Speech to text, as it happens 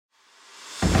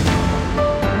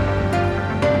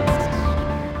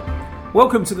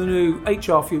Welcome to the new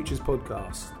HR Futures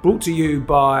podcast, brought to you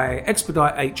by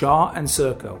Expedite HR and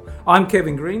Circle. I'm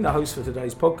Kevin Green, the host for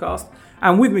today's podcast,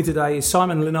 and with me today is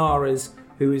Simon Linares,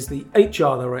 who is the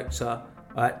HR Director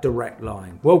at Direct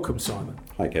Line. Welcome, Simon.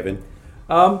 Hi, Kevin.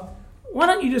 Why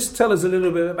don't you just tell us a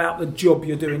little bit about the job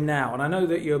you're doing now? And I know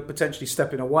that you're potentially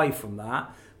stepping away from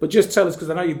that, but just tell us, because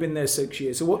I know you've been there 6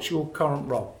 years. So what's your current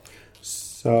role?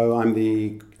 So I'm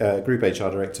the Group HR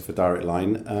Director for Direct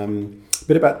Line. A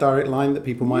bit about Direct Line that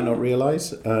people might not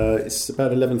realise. It's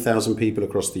about 11,000 people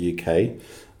across the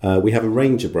UK. We have a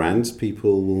range of brands.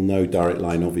 People will know Direct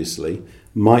Line, obviously.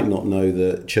 Might not know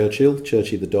that Churchill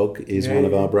the dog, is one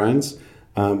of our brands.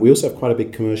 We also have quite a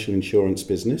big commercial insurance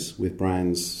business with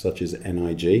brands such as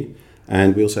NIG.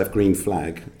 And we also have Green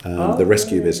Flag, the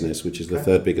rescue business, which is the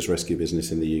third biggest rescue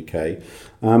business in the UK.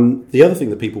 The other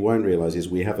thing that people won't realise is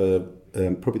we have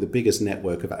probably the biggest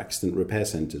network of accident repair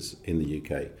centres in the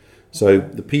UK. So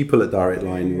the people at Direct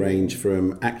Line range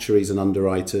from actuaries and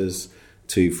underwriters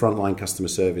to frontline customer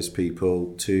service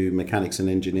people to mechanics and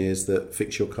engineers that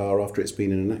fix your car after it's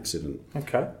been in an accident.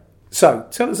 Okay. So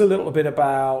tell us a little bit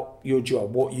about your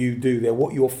job, what you do there,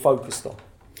 what you're focused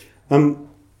on.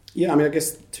 I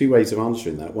guess two ways of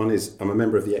answering that. One is I'm a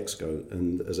member of the ExCo,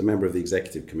 and as a member of the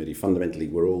executive committee, fundamentally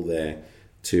we're all there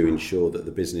to ensure that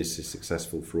the business is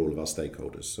successful for all of our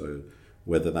stakeholders. So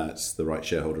whether that's the right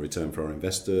shareholder return for our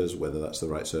investors, whether that's the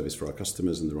right service for our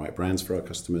customers and the right brands for our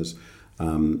customers,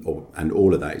 and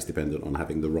all of that is dependent on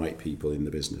having the right people in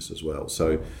the business as well.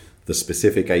 So the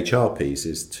specific HR piece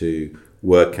is to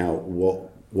work out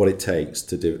what it takes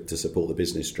to support the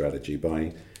business strategy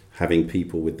by having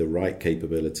people with the right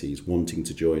capabilities, wanting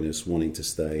to join us, wanting to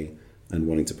stay, and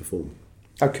wanting to perform.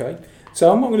 Okay. So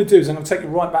what I'm going to do is I'm going to take you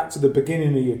right back to the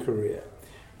beginning of your career,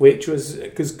 which was,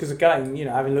 because again,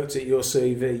 having looked at your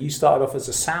CV, you started off as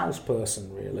a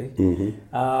salesperson, really.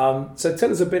 Mm-hmm. So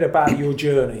tell us a bit about your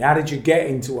journey. How did you get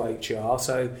into HR?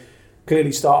 So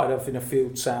clearly started off in a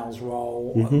field sales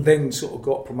role, then sort of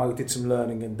got promoted, some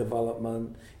learning and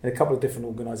development in a couple of different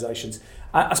organisations.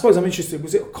 I suppose I'm interested,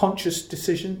 was it a conscious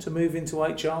decision to move into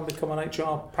HR and become an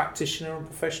HR practitioner and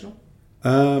professional?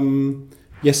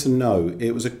 Yes and no.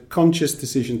 It was a conscious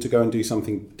decision to go and do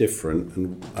something different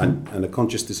and a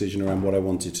conscious decision around what I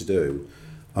wanted to do.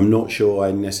 I'm not sure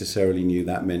I necessarily knew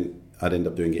that meant I'd end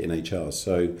up doing it in HR.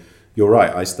 So you're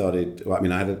right. I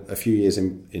had a few years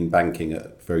in banking at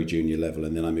a very junior level,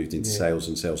 and then I moved into sales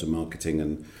and marketing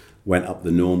and went up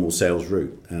the normal sales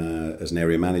route as an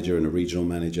area manager and a regional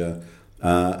manager.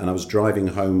 And I was driving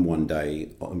home one day.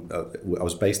 I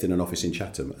was based in an office in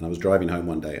Chatham, and I was driving home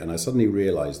one day, and I suddenly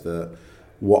realised that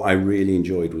what I really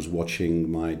enjoyed was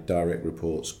watching my direct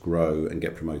reports grow and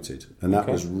get promoted. And that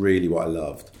was really what I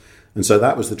loved. And so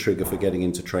that was the trigger for getting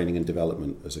into training and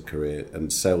development as a career.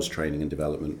 And sales training and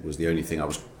development was the only thing I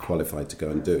was qualified to go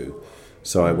and do.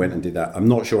 So I went and did that. I'm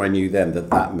not sure I knew then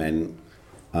that meant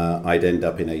I'd end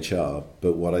up in HR.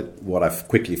 But what I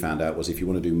quickly found out was if you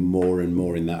want to do more and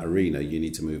more in that arena, you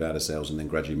need to move out of sales and then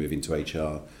gradually move into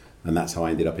HR. And that's how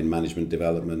I ended up in management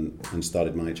development and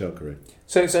started my HR career.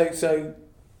 So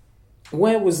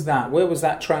where was that? Where was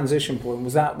that transition point?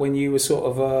 Was that when you were sort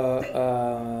of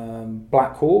a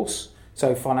Black Horse,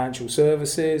 so financial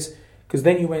services? Because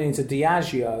then you went into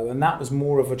Diageo, and that was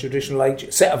more of a traditional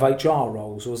set of HR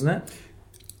roles, wasn't it?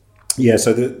 Yeah,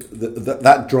 so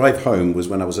that drive home was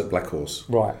when I was at Black Horse.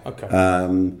 Right, okay.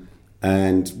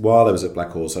 And while I was at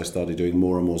Black Horse, I started doing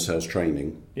more and more sales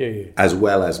training, as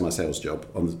well as my sales job.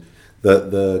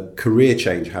 The career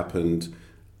change happened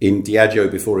in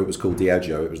Diageo before it was called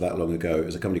Diageo. It was that long ago. It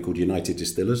was a company called United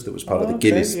Distillers that was part of the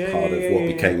Guinness part of what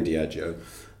became Diageo.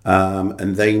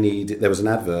 And there was an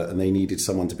advert, and they needed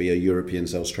someone to be a European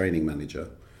sales training manager.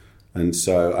 And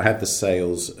so I had the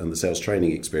sales and the sales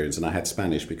training experience, and I had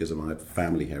Spanish because of my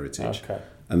family heritage. Okay.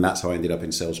 And that's how I ended up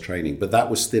in sales training. But that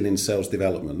was still in sales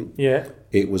development. Yeah.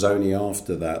 It was only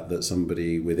after that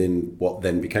somebody within what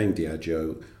then became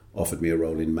Diageo offered me a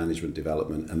role in management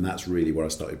development. And that's really where I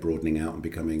started broadening out and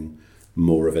becoming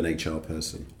more of an HR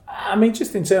person. I mean,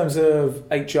 just in terms of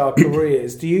HR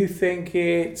careers, do you think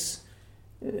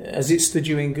has it stood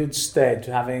you in good stead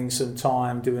having some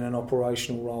time doing an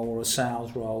operational role or a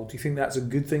sales role? Do you think that's a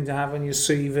good thing to have on your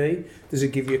CV? Does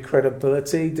it give you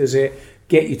credibility? Does it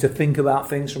get you to think about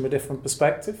things from a different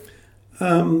perspective? I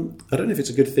don't know if it's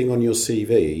a good thing on your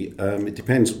CV. It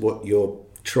depends what you're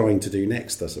trying to do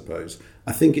next, I suppose.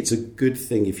 I think it's a good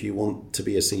thing if you want to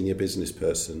be a senior business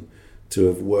person to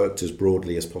have worked as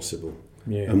broadly as possible.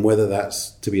 Yeah. And whether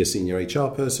that's to be a senior HR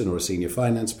person or a senior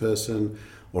finance person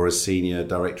or a senior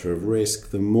director of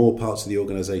risk, the more parts of the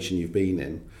organisation you've been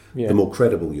in, Yeah. the more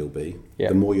credible you'll be, Yeah.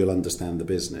 the more you'll understand the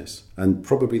business, and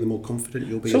probably the more confident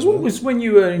you'll be. So as what well. was when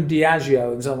you were in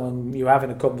Diageo and you were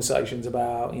having a conversations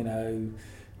about,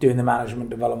 doing the management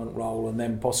development role and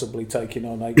then possibly taking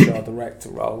on HR director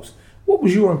roles, what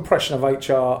was your impression of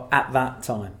HR at that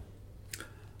time?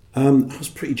 I was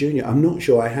pretty junior. I'm not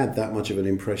sure I had that much of an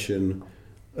impression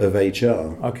of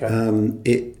HR.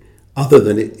 Okay. Other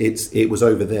than it was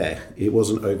over there. It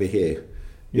wasn't over here.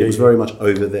 It was very much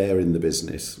over there in the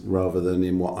business rather than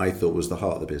in what I thought was the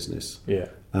heart of the business. Yeah.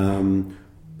 And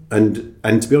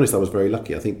to be honest, I was very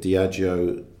lucky. I think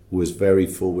Diageo was very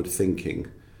forward thinking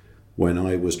when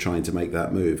I was trying to make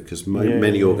that move, because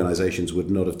many organisations would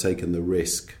not have taken the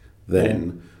risk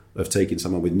then of taking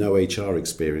someone with no HR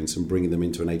experience and bringing them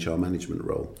into an HR management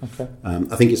role. Okay.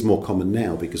 I think it's more common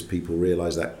now because people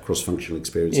realise that cross-functional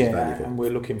experience is valuable. And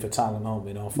we're looking for talent, aren't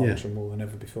we, in our function more than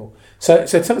ever before. So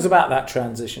tell us about that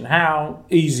transition. How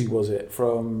easy was it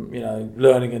from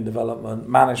learning and development,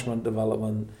 management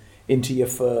development, into your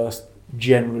first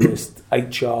generalist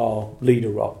HR leader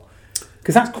role?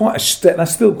 Because that's quite a step.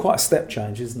 That's still quite a step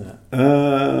change, isn't it?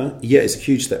 Yeah, it's a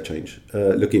huge step change.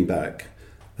 Looking back,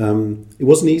 it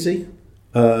wasn't easy.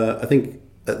 I think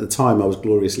at the time I was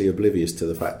gloriously oblivious to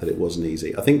the fact that it wasn't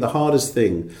easy. I think the hardest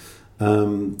thing,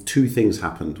 two things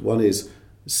happened. One is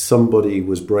somebody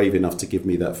was brave enough to give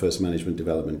me that first management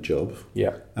development job.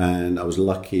 Yeah. And I was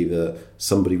lucky that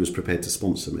somebody was prepared to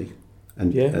sponsor me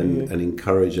and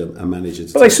encourage a manager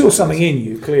to. But they saw something in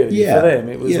you, clearly. For them,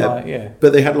 it was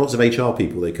But they had lots of HR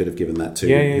people they could have given that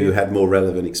to who had more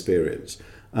relevant experience.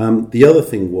 The other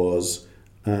thing was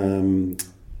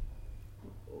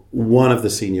one of the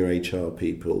senior HR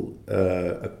people,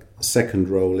 a second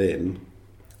role in,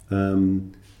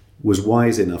 was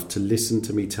wise enough to listen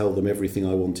to me tell them everything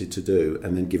I wanted to do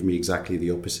and then give me exactly the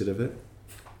opposite of it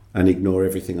and ignore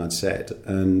everything I'd said.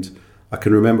 And I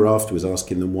can remember afterwards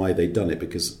asking them why they'd done it,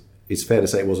 because it's fair to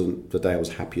say it wasn't the day I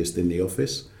was happiest in the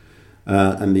office.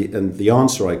 And the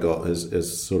answer I got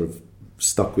has sort of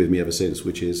stuck with me ever since,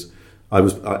 which is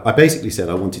I basically said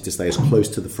I wanted to stay as close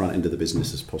to the front end of the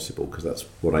business as possible because that's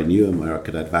what I knew and where I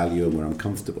could add value and where I'm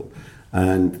comfortable.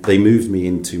 And they moved me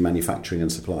into manufacturing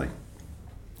and supply,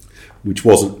 which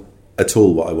wasn't at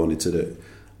all what I wanted to do.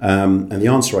 And the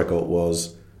answer I got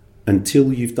was,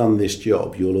 until you've done this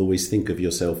job, you'll always think of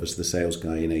yourself as the sales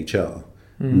guy in HR,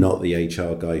 not the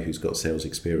HR guy who's got sales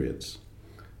experience.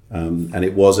 And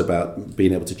it was about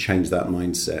being able to change that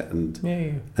mindset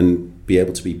and be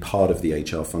able to be part of the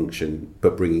HR function,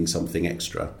 but bringing something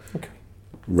extra,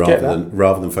 rather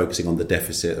than focusing on the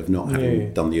deficit of not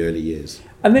having done the early years.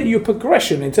 And then your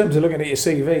progression in terms of looking at your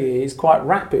CV is quite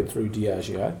rapid through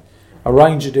Diageo. A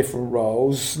range of different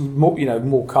roles,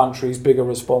 more countries, bigger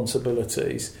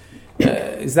responsibilities.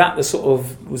 Was that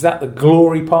the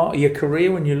glory part of your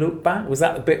career when you look back? Was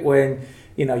that the bit when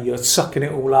you're sucking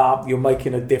it all up, you're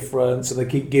making a difference, and they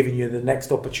keep giving you the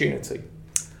next opportunity?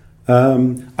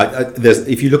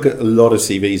 If you look at a lot of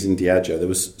CVs in Diageo, there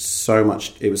was so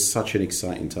much. It was such an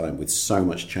exciting time with so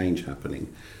much change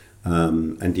happening,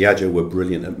 and Diageo were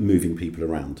brilliant at moving people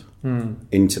around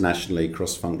internationally,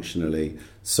 cross-functionally.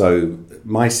 So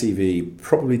my CV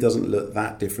probably doesn't look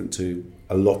that different to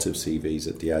a lot of CVs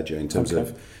at Diageo in terms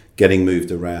of getting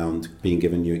moved around, being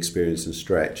given new experience and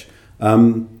stretch.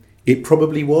 It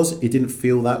probably was. It didn't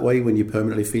feel that way when you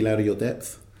permanently feel out of your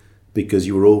depth, because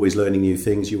you were always learning new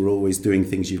things. You were always doing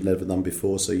things you've never done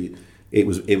before. So it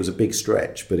was a big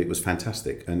stretch, but it was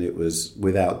fantastic, and it was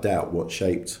without doubt what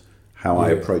shaped how I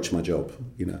approach my job.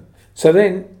 So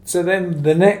then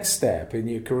the next step in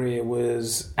your career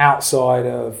was outside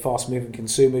of fast-moving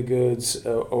consumer goods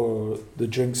or the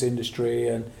drinks industry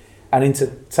and into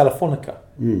Telefonica.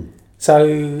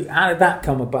 So how did that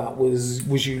come about?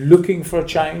 Was you looking for a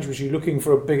change? Was you looking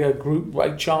for a bigger group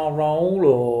HR role,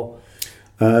 or?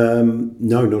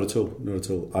 No, not at all. Not at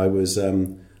all. I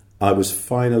was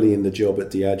finally in the job at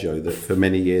Diageo that for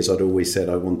many years I'd always said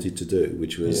I wanted to do,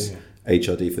 which was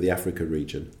HRD for the Africa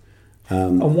region.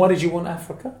 And why did you want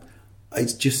Africa?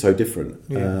 It's just so different.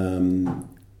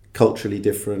 Culturally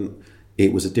different.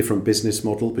 It was a different business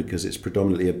model because it's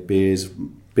predominantly a beer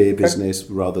business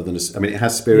rather than it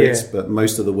has spirits, but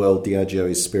most of the world Diageo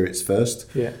is spirits first.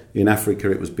 In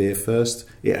Africa it was beer first.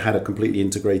 It had a completely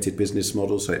integrated business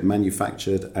model, so it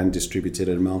manufactured and distributed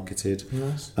and marketed.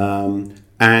 Nice.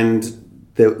 And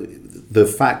the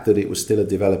fact that it was still a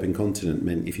developing continent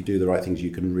meant if you do the right things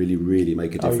you can really, really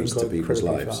make a difference to people's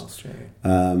lives.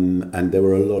 And there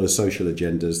were a lot of social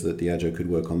agendas that Diageo could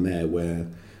work on there where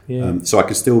Yeah. So I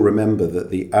can still remember that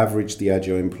the average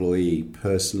Diageo employee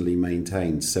personally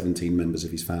maintained 17 members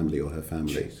of his family or her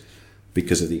family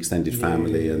because of the extended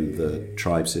family and the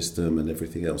tribe system and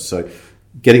everything else. So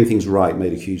getting things right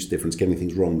made a huge difference. Getting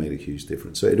things wrong made a huge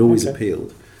difference. So it always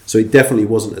appealed. So it definitely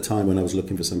wasn't a time when I was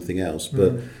looking for something else.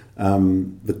 But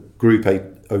the Group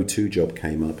O2 job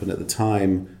came up, and at the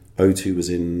time, O2 was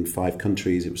in 5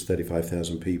 countries. It was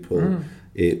 35,000 people.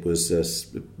 It was a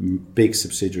big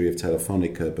subsidiary of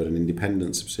Telefonica, but an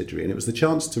independent subsidiary. And it was the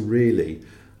chance to really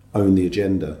own the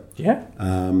agenda. Yeah.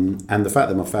 And the fact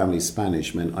that my family's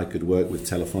Spanish meant I could work with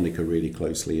Telefonica really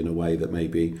closely in a way that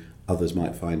maybe others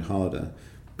might find harder,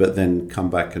 but then come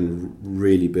back and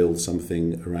really build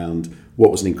something around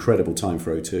what was an incredible time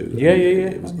for O2.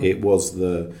 It was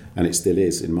and it still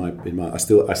is in my. I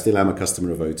still am a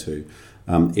customer of O2.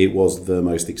 It was the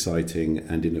most exciting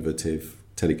and innovative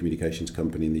telecommunications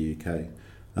company in the UK.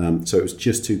 So it was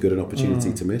just too good an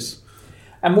opportunity to miss.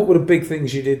 And what were the big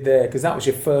things you did there? Because that was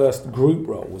your first group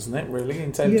role, wasn't it? Really,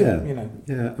 in terms of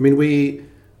Yeah, I mean,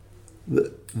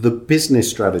 the business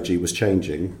strategy was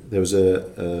changing. There was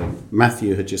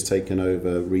Matthew had just taken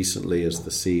over recently as the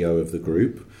CEO of the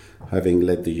group, having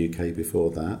led the UK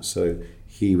before that. So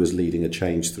he was leading a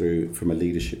change through from a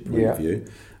leadership point of view.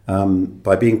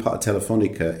 By being part of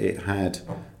Telefonica, it had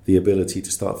the ability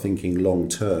to start thinking long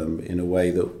term in a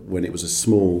way that when it was a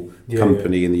small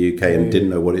company in the UK and didn't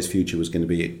know what its future was going to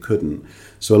be, it couldn't.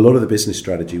 So a lot of the business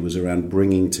strategy was around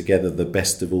bringing together the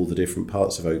best of all the different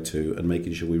parts of O2 and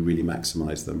making sure we really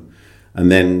maximise them.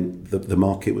 And then the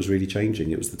market was really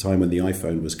changing. It was the time when the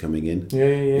iPhone was coming in.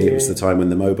 It was the time when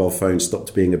the mobile phone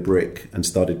stopped being a brick and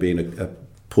started being a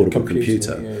portable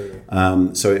computer.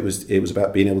 So it was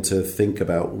about being able to think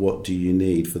about what do you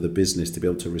need for the business to be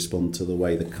able to respond to the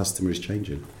way the customer is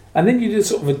changing. And then you did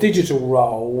sort of a digital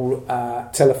role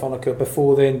at Telefonica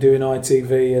before then, doing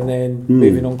ITV, and then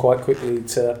moving on quite quickly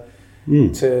to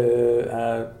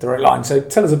Direct Line. So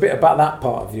tell us a bit about that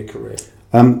part of your career.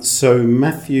 So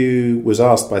Matthew was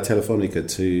asked by Telefonica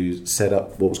to set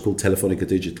up what was called Telefonica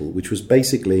Digital, which was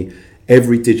basically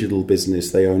every digital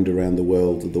business they owned around the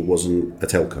world that wasn't a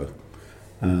telco.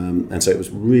 And so it was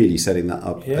really setting that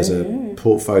up as a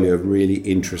portfolio of really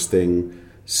interesting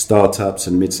startups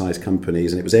and mid-sized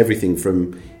companies. And it was everything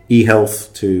from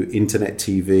e-health to internet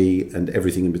TV and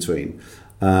everything in between.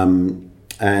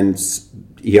 And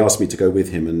he asked me to go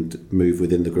with him and move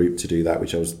within the group to do that,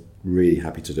 which I was really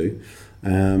happy to do.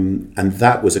 And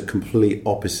that was a complete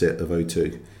opposite of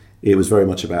O2. It was very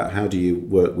much about how do you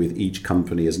work with each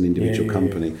company as an individual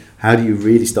company? How do you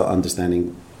really start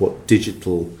understanding what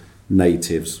digital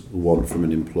natives want from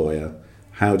an employer?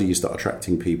 How do you start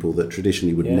attracting people that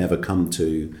traditionally would never come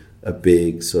to a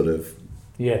big sort of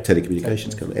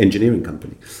telecommunications company, engineering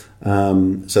company?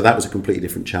 So that was a completely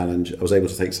different challenge. I was able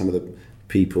to take some of the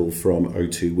people from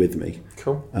O2 with me.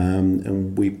 Cool.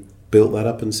 And we built that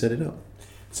up and set it up.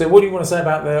 So what do you want to say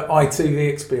about the ITV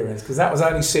experience? Because that was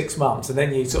only 6 months, and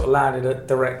then you sort of landed at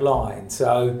Direct Line.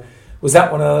 So was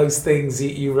that one of those things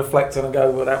that you reflect on and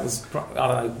go, well, that was, I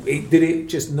don't know, did it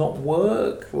just not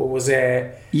work? Or was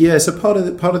there... Yeah, so part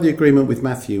of the agreement with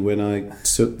Matthew when I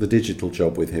took the digital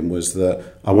job with him was that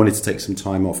I wanted to take some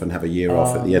time off and have a year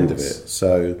off at the end of it.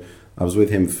 So I was with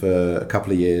him for a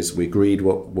couple of years. We agreed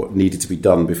what needed to be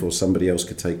done before somebody else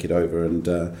could take it over,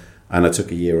 and I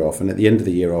took a year off. And at the end of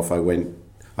the year off,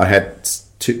 I had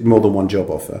more than one job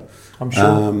offer. I'm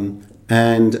sure.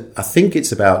 And I think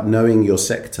it's about knowing your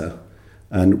sector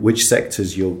and which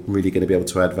sectors you're really going to be able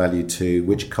to add value to,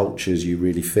 which cultures you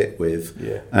really fit with,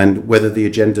 and whether the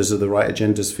agendas are the right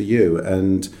agendas for you.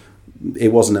 And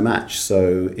it wasn't a match,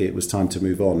 so it was time to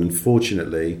move on. And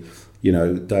fortunately,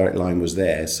 Direct Line was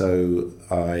there, so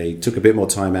I took a bit more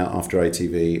time out after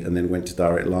ITV and then went to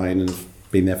Direct Line and have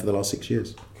been there for the last 6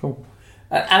 years. Cool.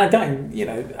 And again,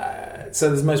 so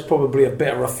there's most probably a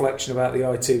bit of reflection about the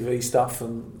ITV stuff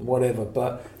and whatever,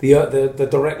 but the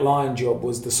Direct Line job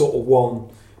was the sort of one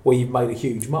where you've made a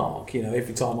huge mark.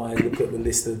 Every time I look at the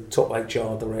list of top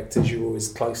HR directors, you're always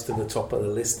close to the top of the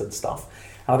list and stuff.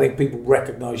 And I think people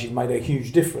recognise you've made a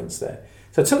huge difference there.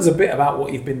 So tell us a bit about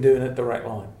what you've been doing at Direct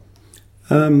Line.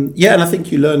 And I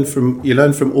think you learn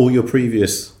from all your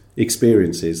previous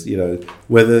experiences,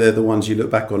 whether they're the ones you look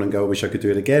back on and go, I wish I could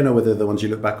do it again, or whether they're the ones you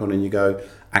look back on and you go,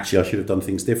 actually, I should have done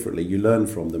things differently. You learn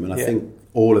from them. And I think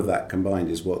all of that combined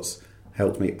is what's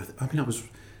helped me.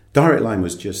 Direct Line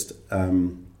was just,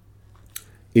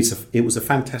 it was a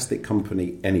fantastic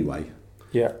company anyway.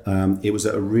 Yeah. It was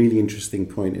at a really interesting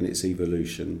point in its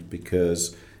evolution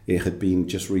because it had been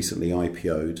just recently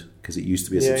IPO'd, because it used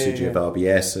to be a subsidiary of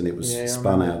RBS and it was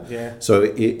spun out. Yeah. So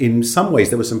in some ways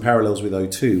there were some parallels with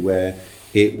O2 where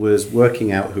It was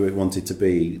working out who it wanted to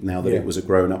be now that Yeah. it was a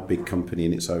grown-up big company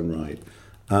in its own right.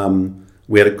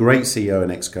 We had a great CEO in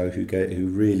Exco who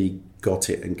really got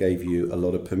it and gave you a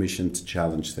lot of permission to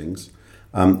challenge things.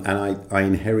 And I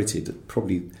inherited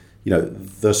probably,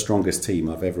 the strongest team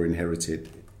I've ever inherited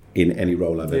in any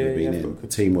role I've ever been in. The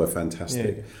team were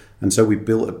fantastic. Yeah. And so we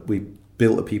built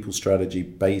a people strategy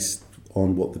based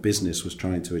on what the business was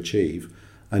trying to achieve,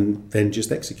 and then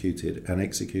just executed. And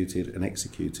as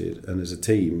a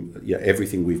team,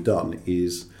 everything we've done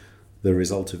is the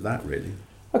result of that, really.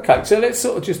 Okay, so let's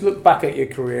sort of just look back at your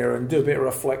career and do a bit of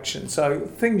reflection. So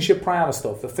things you're proudest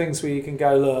of, the things where you can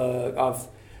go, look,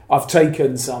 I've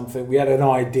taken something, we had an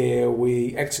idea,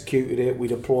 we executed it, we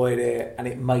deployed it, and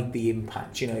it made the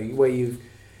impact. Where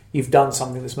you've done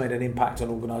something that's made an impact on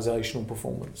organisational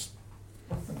performance.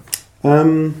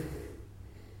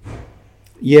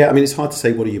 Yeah, I mean, it's hard to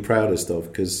say what are you proudest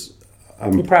of, because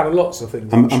you're proud of lots of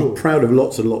things. I'm sure. proud of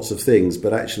lots and lots of things,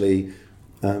 but actually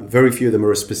very few of them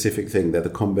are a specific thing. They're the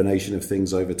combination of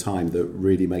things over time that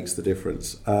really makes the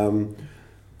difference.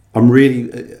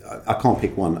 I can't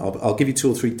pick one. I'll give you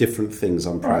 2 or 3 different things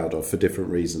I'm proud of for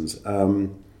different reasons.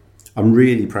 I'm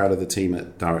really proud of the team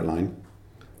at Direct Line.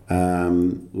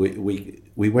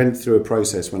 We went through a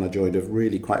process when I joined of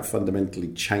really quite fundamentally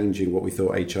changing what we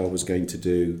thought HR was going to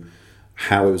do,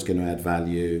 how it was going to add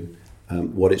value,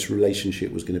 what its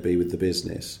relationship was going to be with the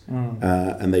business.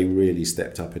 And they really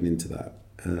stepped up and into that.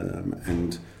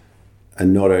 And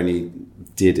not only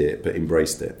did it, but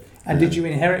embraced it. And did you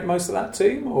inherit most of that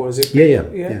team, or is it?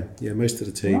 Yeah. Most of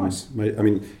the team. Nice. I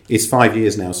mean, it's 5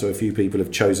 years now, so a few people have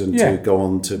chosen to go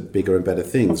on to bigger and better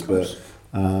things. But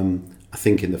I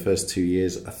think in the first 2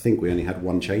 years, I think we only had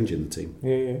one change in the team.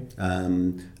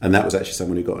 And that was actually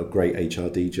someone who got a great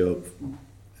HRD job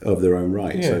of their own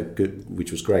right. So good,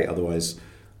 which was great. Otherwise,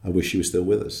 I wish she was still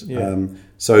with us.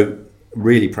 So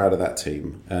really proud of that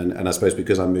team. And I suppose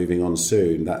because I'm moving on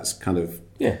soon, that's kind of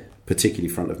particularly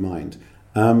front of mind.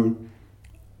 I'm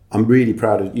really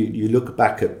proud of you. You look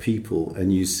back at people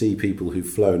and you see people who've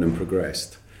flown and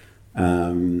progressed,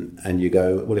 and you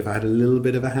go, well, if I had a little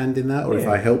bit of a hand in that, or if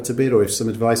I helped a bit, or if some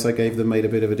advice I gave them made a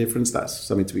bit of a difference, that's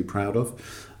something to be proud of.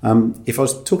 If I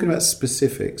was talking about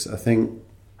specifics, I think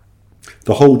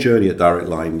the whole journey at Direct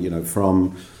Line,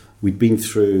 we'd been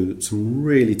through some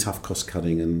really tough cost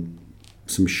cutting and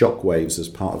some shock waves as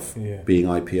part of being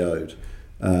IPO'd.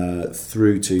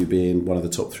 Through to being one of the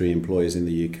top 3 employers in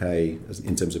the UK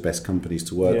in terms of best companies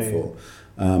to work for.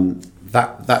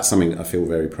 That's something I feel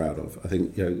very proud of. I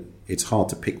think it's hard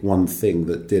to pick one thing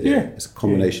that did it. It's a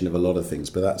combination of a lot of things,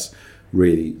 but that's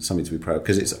really something to be proud of,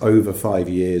 because it's over 5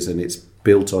 years and it's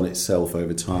built on itself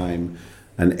over time,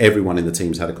 and everyone in the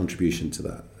team's had a contribution to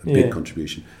that, a big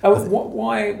contribution.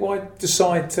 Why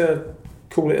decide to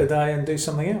call it a day and do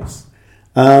something else?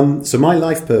 So my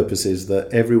life purpose is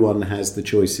that everyone has the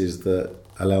choices that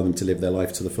allow them to live their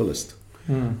life to the fullest.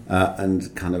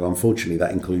 And kind of unfortunately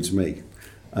that includes me.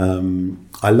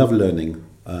 I love learning.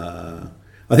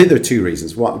 I think there are 2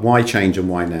 reasons. Why change and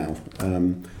why now?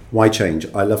 Why change?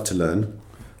 I love to learn.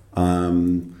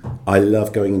 I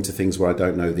love going into things where I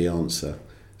don't know the answer.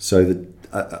 So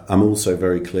I'm also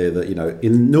very clear that,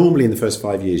 normally in the first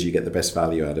 5 years you get the best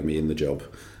value out of me in the job.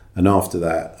 And after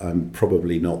that, I'm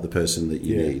probably not the person that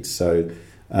you need. So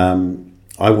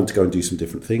I want to go and do some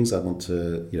different things. I want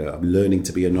to, I'm learning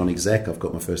to be a non-exec. I've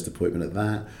got my first appointment at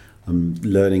that. I'm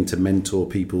learning to mentor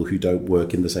people who don't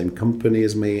work in the same company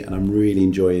as me. And I'm really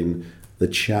enjoying the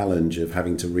challenge of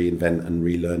having to reinvent and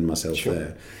relearn myself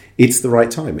there. It's the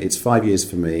right time. It's 5 years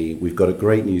for me. We've got a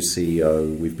great new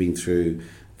CEO. We've been through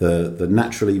the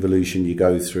natural evolution you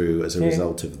go through as a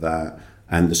result of that.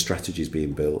 And the strategy's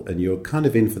being built, and you're kind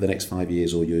of in for the next 5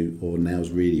 years, or now's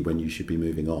really when you should be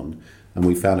moving on. And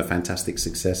we found a fantastic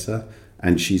successor,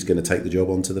 and she's going to take the job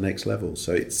on to the next level.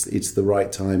 So it's the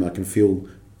right time. I can feel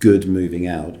good moving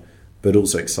out, but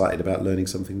also excited about learning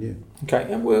something new. Okay,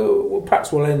 and we'll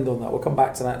perhaps we'll end on that. We'll come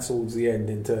back to that towards the end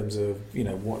in terms of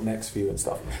what next for you and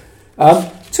stuff.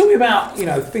 Tell me about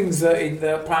things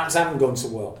that perhaps haven't gone so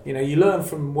well. You learn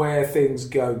from where things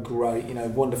go great.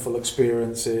 Wonderful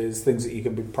experiences, things that you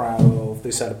can be proud of.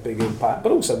 This had a big impact,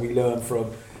 but also we learn from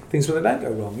things where they don't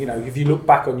go wrong. If you look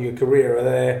back on your career, are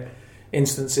there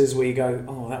instances where you go,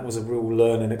 "Oh, that was a real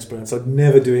learning experience. I'd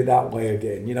never do it that way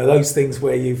again." Those things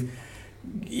where you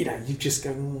just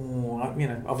go, "Oh,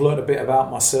 I've learned a bit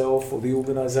about myself or the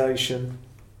organisation."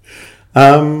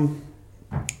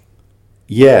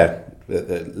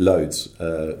 Loads.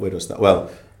 Where do I start? Well,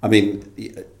 I mean,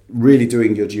 really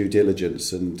doing your due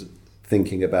diligence and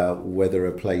thinking about whether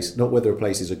a place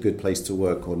is a good place to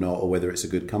work or not, or whether it's a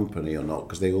good company or not,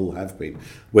 because they all have been,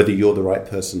 whether you're the right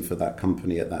person for that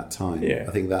company at that time. Yeah.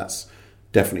 I think that's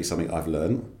definitely something I've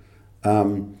learned.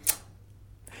 And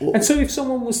so if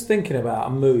someone was thinking about a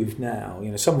move now,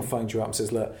 someone phones you up and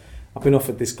says, look, I've been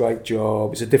offered this great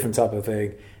job, it's a different type of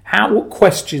thing. What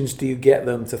questions do you get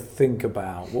them to think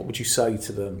about? What would you say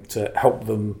to them to help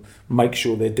them make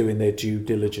sure they're doing their due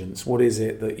diligence? What is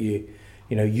it that you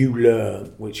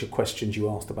learn, which are questions you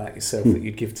asked about yourself that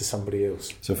you'd give to somebody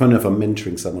else? So funny enough, I'm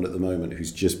mentoring someone at the moment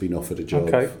who's just been offered a job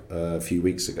a few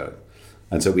weeks ago.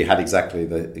 And so we had exactly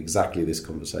this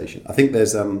conversation. I think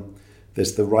there's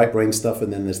the right brain stuff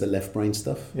and then there's the left brain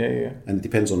stuff. Yeah. And it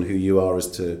depends on who you are as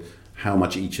to how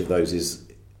much each of those is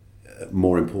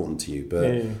more important to you.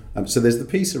 But so there's the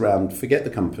piece around forget the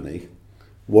company.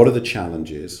 What are the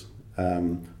challenges?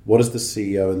 What does the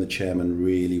CEO and the chairman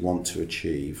really want to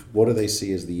achieve? What do they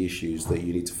see as the issues that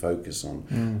you need to focus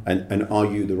on? And are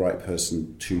you the right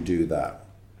person to do that?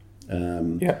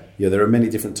 There are many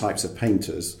different types of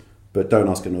painters, but don't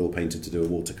ask an oil painter to do a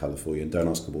watercolour for you, and don't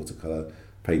ask a watercolour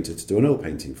painter to do an oil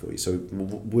painting for you. So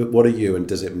what are you, and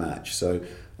does it match? So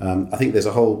I think there's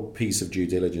a whole piece of due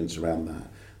diligence around that.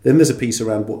 Then there's a piece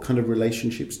around what kind of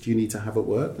relationships do you need to have at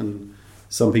work, and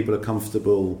some people are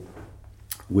comfortable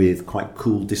with quite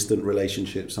cool, distant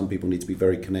relationships. Some people need to be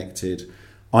very connected.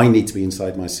 I need to be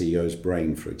inside my CEO's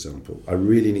brain, for example. I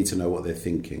really need to know what they're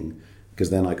thinking, because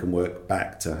then I can work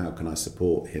back to how can I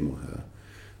support him or her.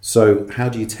 So how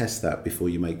do you test that before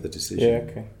you make the decision? Yeah,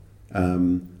 okay.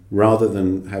 Rather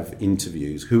than have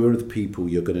interviews, who are the people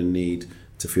you're going to need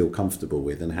to feel comfortable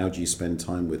with, and how do you spend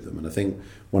time with them? And I think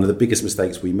one of the biggest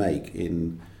mistakes we make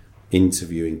in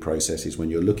interviewing processes when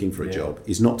you're looking for a job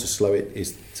is not to slow it,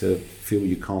 is to feel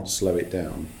you can't slow it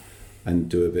down and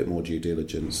do a bit more due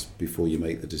diligence before you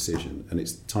make the decision. And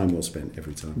it's time well spent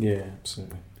every time. Yeah,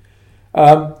 absolutely.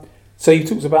 So you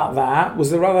talked about that. Was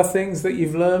there other things that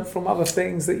you've learned from other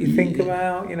things that you think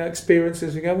about,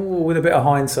 experiences? You go, with a bit of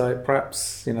hindsight,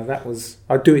 perhaps, that was,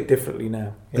 I'd do it differently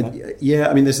now. Yeah,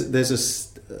 I mean, there's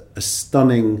a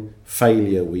stunning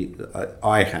failure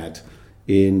I had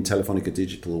in Telefonica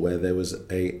Digital, where there was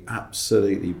a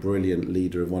absolutely brilliant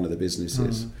leader of one of the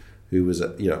businesses who was a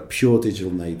pure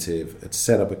digital native, had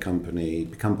set up a company,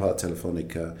 become part of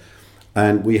Telefonica.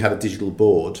 And we had a digital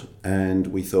board, and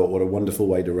we thought, what a wonderful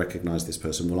way to recognise this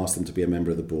person. We'll ask them to be a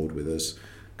member of the board with us,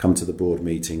 come to the board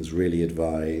meetings, really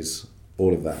advise,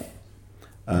 all of that.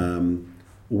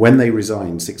 When they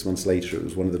resigned 6 months later, it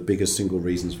was one of the biggest single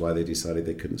reasons why they decided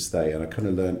they couldn't stay. And I kind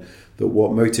of learned that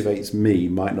what motivates me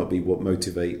might not be what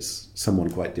motivates someone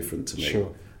quite different to me.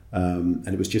 Sure. And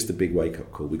it was just a big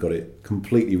wake-up call. We got it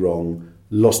completely wrong,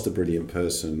 lost a brilliant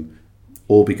person,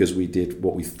 all because we did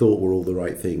what we thought were all the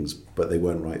right things, but they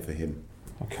weren't right for him.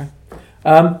 Okay.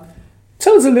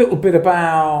 Tell us a little bit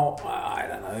about, I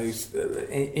don't know,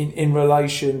 in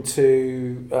relation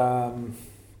to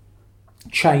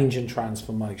change and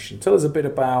transformation. Tell us a bit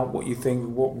about what you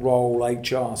think, what role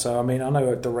HR. So, I mean, I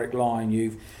know at Direct Line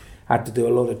you've had to do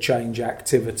a lot of change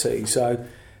activity. So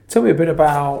tell me a bit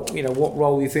about, what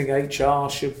role you think HR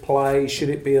should play. Should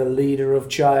it be a leader of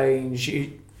change?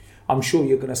 I'm sure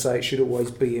you're going to say it should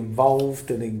always be involved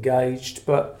and engaged,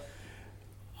 but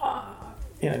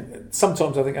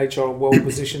sometimes I think HR are well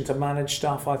positioned to manage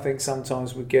stuff. I think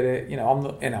sometimes we get it. I'm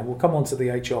not. We'll come on to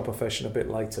the HR profession a bit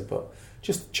later, but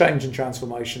just change and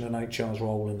transformation and HR's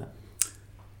role in it.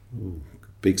 Ooh,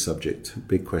 big subject,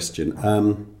 big question.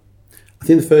 I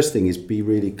think the first thing is be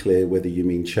really clear whether you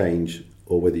mean change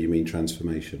or whether you mean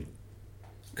transformation,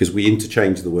 because we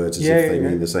interchange the words as if they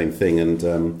mean the same thing, and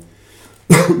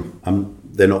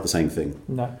they're not the same thing.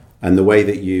 No. And the way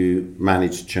that you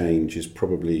manage change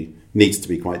needs to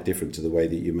be quite different to the way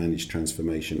that you manage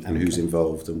transformation, and who's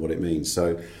involved and what it means.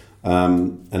 So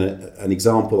an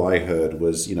example I heard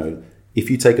was, if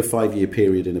you take a 5-year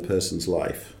period in a person's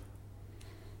life,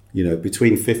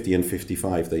 between 50 and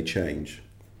 55 they change.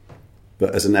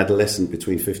 But as an adolescent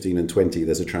between 15 and 20,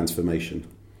 there's a transformation.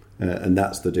 And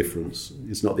that's the difference.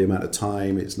 It's not the amount of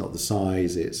time, it's not the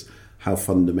size, it's how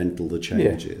fundamental the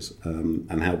change is,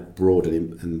 and how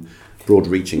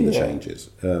broad-reaching the change is.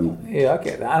 I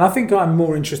get that. And I think I'm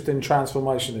more interested in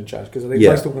transformation than change, because I think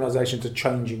most organisations are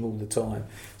changing all the time.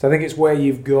 So I think it's where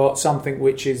you've got something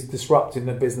which is disrupting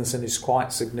the business and is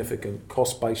quite significant,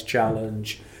 cost-based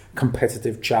challenge,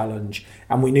 competitive challenge,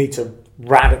 and we need to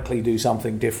radically do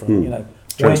something different.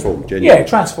 Transform.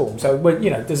 Transform. So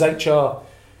does HR...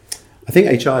 I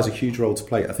think HR has a huge role to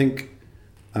play. I think...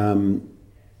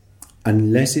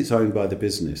 unless it's owned by the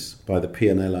business, by the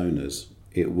P&L owners,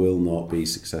 it will not be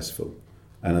successful.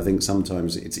 And I think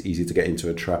sometimes it's easy to get into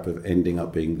a trap of ending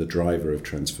up being the driver of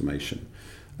transformation.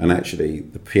 And actually,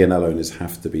 the P&L owners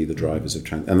have to be the drivers of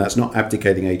transformation. And that's not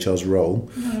abdicating HR's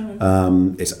role.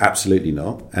 It's absolutely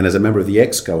not. And as a member of the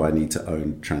ExCo, I need to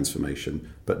own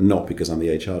transformation, but not because I'm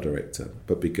the HR director,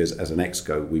 but because as an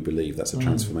ExCo, we believe that's a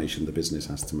transformation the business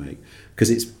has to make. Because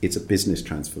it's a business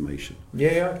transformation.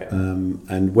 Yeah, okay.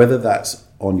 And whether that's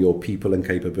on your people and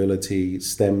capability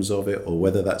stems of it, or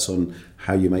whether that's on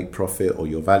how you make profit or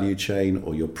your value chain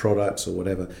or your products or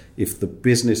whatever, if the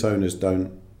business owners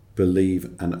don't believe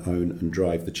and own and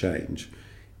drive the change,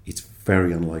 it's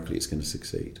very unlikely it's going to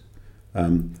succeed.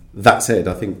 That said,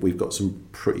 I think we've got some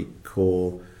pretty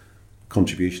core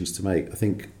contributions to make. I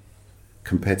think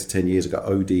compared to 10 years ago,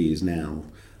 OD is now,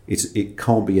 it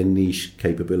can't be a niche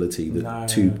capability that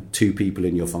two people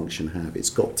in your function have. It's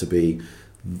got to be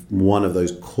one of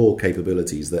those core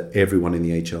capabilities that everyone in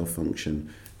the HR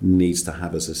function needs to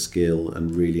have as a skill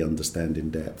and really understand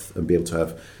in depth and be able to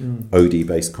have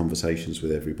OD-based conversations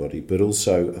with everybody. But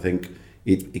also, I think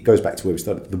it goes back to where we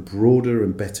started. The broader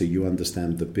and better you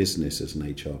understand the business as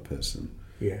an HR person,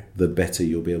 the better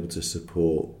you'll be able to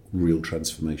support real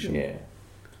transformation. Yeah.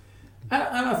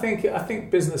 And I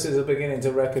think businesses are beginning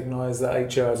to recognise that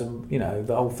HR is,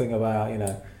 the whole thing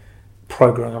about,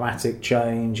 programmatic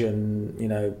change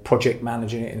and project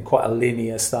managing it in quite a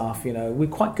linear stuff. We're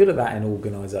quite good at that in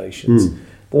organisations.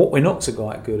 But what we're not so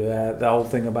quite good at, the whole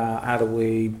thing about how do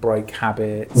we break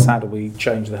habits, how do we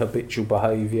change the habitual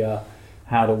behaviour,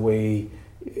 how do we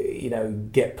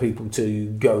get people to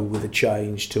go with a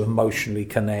change, to emotionally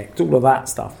connect, all of that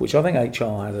stuff, which I think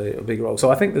HR has a big role. So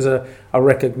I think there's a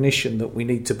recognition that we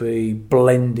need to be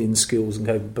blending skills and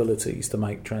capabilities to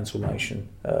make transformation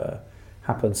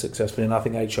happen successfully, and I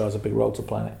think HR has a big role to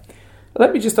play in it.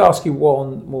 Let me just ask you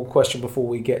one more question before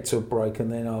we get to a break,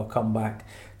 and then I'll come back.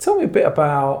 Tell me a bit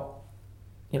about,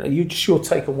 your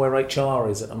take on where HR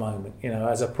is at the moment,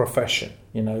 as a profession.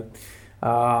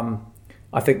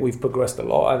 I think we've progressed a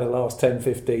lot over the last 10,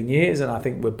 15 years, and I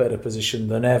think we're better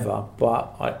positioned than ever.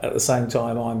 But at the same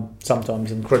time, I'm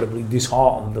sometimes incredibly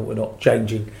disheartened that we're not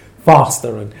changing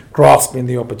faster and grasping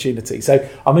the opportunity. So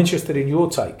I'm interested in your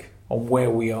take on where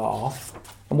we are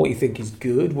and what you think is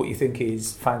good, what you think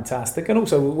is fantastic, and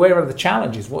also where are the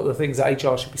challenges, what are the things that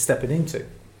HR should be stepping into?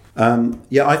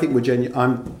 I think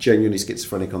I'm genuinely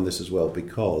schizophrenic on this as well,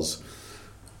 because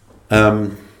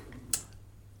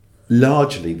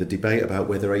largely the debate about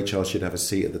whether HR should have a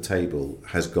seat at the table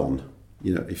has gone.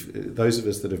 If those of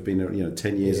us that have been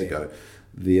 10 years ago,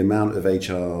 the amount of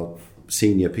HR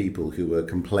senior people who were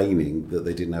complaining that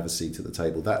they didn't have a seat at the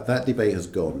table, that debate has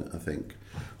gone, I think.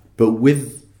 But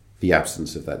with the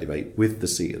absence of that debate, with the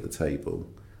seat at the table,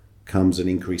 comes an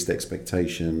increased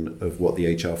expectation of what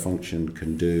the HR function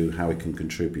can do, how it can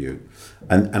contribute.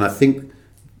 And I think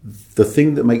the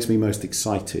thing that makes me most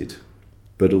excited,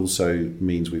 but also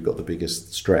means we've got the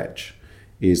biggest stretch,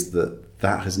 is that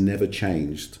has never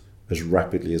changed as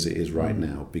rapidly as it is right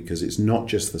now, because it's not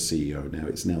just the CEO now,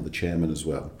 it's now the chairman as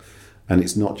well. And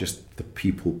it's not just the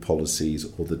people policies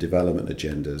or the development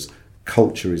agendas.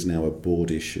 Culture is now a board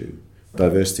issue.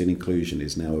 Diversity and inclusion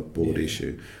is now a board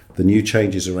issue. The new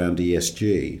changes around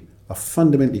ESG are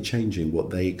fundamentally changing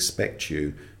what they expect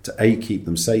you to A, keep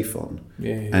them safe on,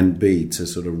 and B, to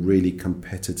sort of really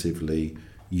competitively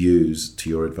use to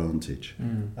your advantage.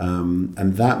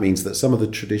 And that means that some of the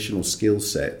traditional skill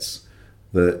sets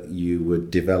that you would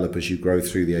develop as you grow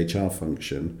through the HR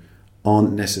function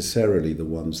aren't necessarily the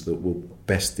ones that will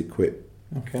best equip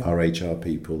our HR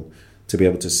people to be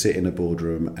able to sit in a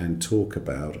boardroom and talk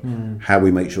about how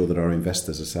we make sure that our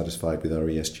investors are satisfied with our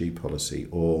ESG policy,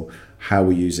 or how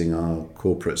we're using our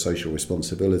corporate social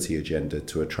responsibility agenda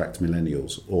to attract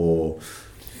millennials, or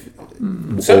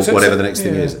whatever the next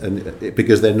thing is. And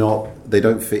because they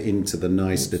don't fit into the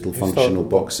nice little functional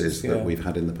boxes that we've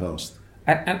had in the past.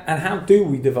 And how do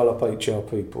we develop HR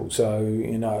people?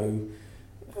 So,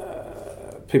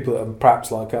 people that are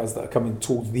perhaps like us that are coming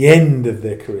towards the end of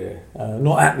their career,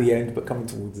 not at the end, but coming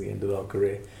towards the end of our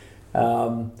career,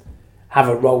 have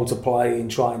a role to play in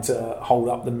trying to hold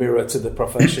up the mirror to the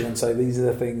profession and say, these are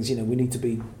the things, we need to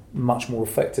be much more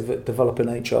effective at developing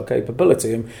HR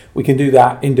capability. And we can do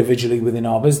that individually within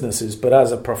our businesses, but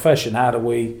as a profession, how do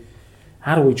we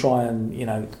try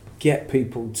and, get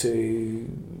people to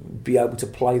be able to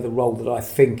play the role that I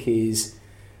think is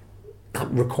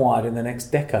required in the next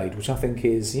decade, which I think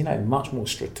is, much more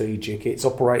strategic. It's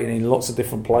operating in lots of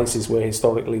different places where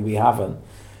historically we haven't.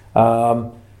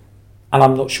 And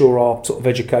I'm not sure our sort of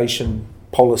education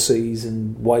policies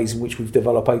and ways in which we've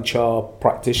developed HR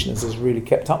practitioners has really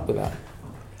kept up with that.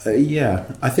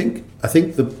 I think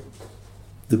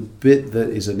the the bit that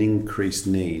is an increased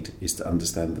need is to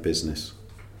understand the business,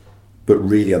 but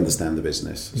really understand the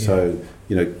business. Yeah. So,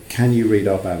 can you read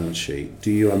our balance sheet?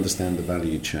 Do you understand the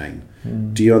value chain?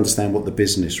 Do you understand what the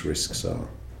business risks are?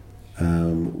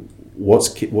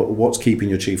 What's keeping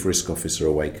your chief risk officer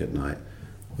awake at night?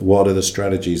 What are the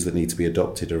strategies that need to be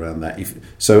adopted around that?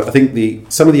 So I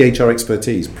think some of the HR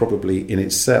expertise probably in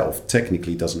itself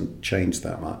technically doesn't change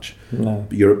that much. No.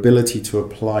 But your ability to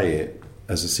apply it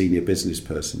as a senior business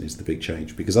person is the big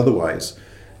change, because otherwise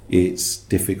it's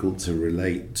difficult to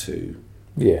relate to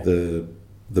the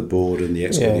board and the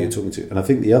expert that you're talking to. And I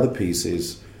think the other piece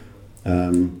is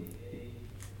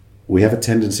we have a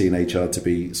tendency in HR to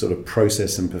be sort of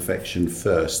process and perfection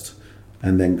first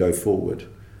and then go forward.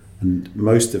 And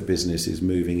most of business is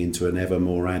moving into an ever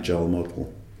more agile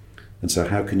model. And so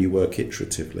how can you work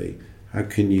iteratively? How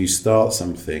can you start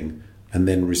something and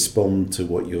then respond to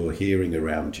what you're hearing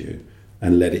around you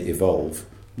and let it evolve,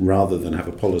 rather than have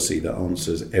a policy that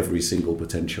answers every single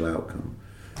potential outcome?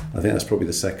 I think that's probably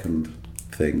the second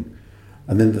thing.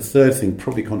 And then the third thing,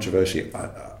 probably controversially,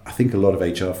 I think a lot of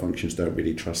HR functions don't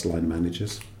really trust line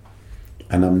managers.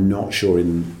 And I'm not sure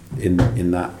in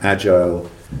that agile,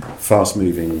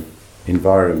 fast-moving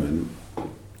environment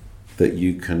that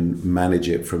you can manage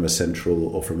it from a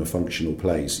central or from a functional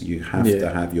place. You have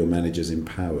to have your managers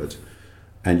empowered,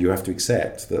 and you have to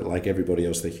accept that, like everybody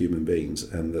else, they're human beings,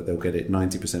 and that they'll get it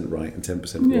 90% right and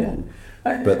 10% wrong.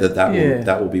 But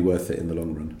that will be worth it in the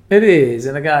long run. It is.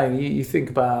 And again, you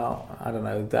think about, I don't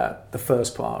know, that the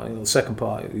first part, the second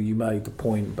part, you made the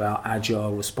point about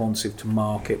agile, responsive to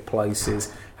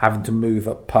marketplaces, having to move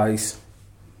at pace.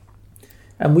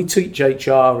 And we teach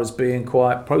HR as being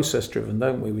quite process driven,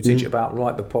 don't we? We teach about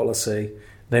write the policy,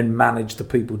 then manage the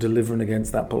people delivering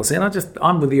against that policy. And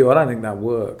I'm with you, I don't think that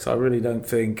works. I really don't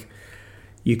think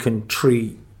you can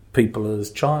treat people as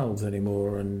childs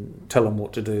anymore and tell them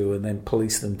what to do and then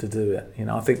police them to do it.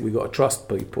 I think we've got to trust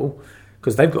people,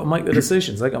 because they've got to make the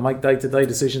decisions. They've got to make day-to-day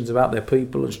decisions about their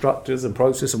people and structures and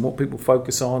process and what people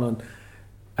focus on,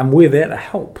 and we're there to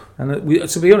help. And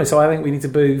to be honest, I think we need to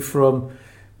move from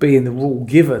being the rule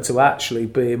giver to actually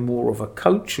being more of a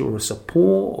coach or a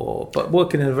support, but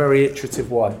working in a very iterative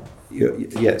way.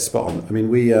 Yeah, spot on. I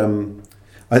mean,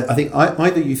 I think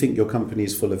either you think your company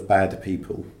is full of bad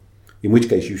people, in which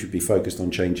case you should be focused on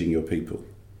changing your people,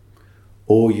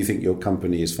 or you think your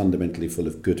company is fundamentally full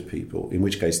of good people, in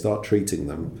which case start treating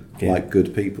them like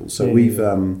good people. So we've,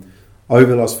 over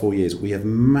the last 4 years, we have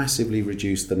massively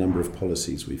reduced the number of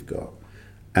policies we've got,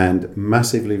 and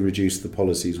massively reduced the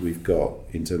policies we've got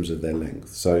in terms of their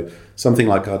length. So something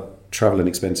like our travel and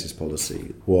expenses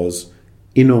policy was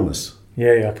enormous.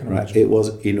 Yeah, I can imagine. It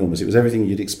was enormous. It was everything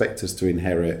you'd expect us to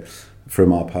inherit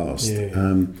from our past.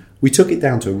 We took it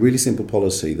down to a really simple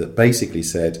policy that basically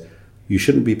said you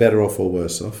shouldn't be better off or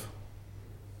worse off.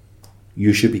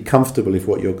 You should be comfortable if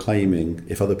what you're claiming,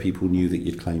 if other people knew that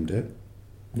you'd claimed it.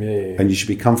 And you should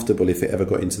be comfortable if it ever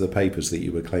got into the papers that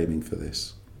you were claiming for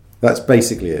this. That's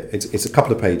basically it. It's a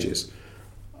couple of pages.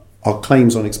 Our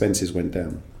claims on expenses went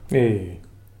down.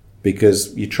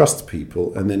 Because you trust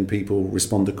people, and then people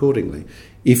respond accordingly.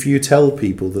 If you tell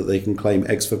people that they can claim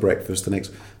X for breakfast and X,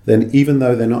 then even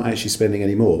though they're not actually spending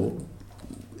any more,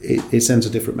 it sends a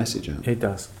different message out. It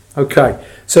does. Okay,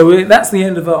 so that's the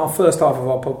end of our first half of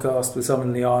our podcast with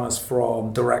Simon Lianas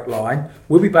from Direct Line.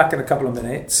 We'll be back in a couple of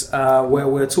minutes where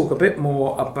we'll talk a bit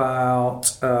more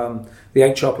about the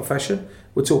HR profession.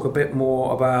 We'll talk a bit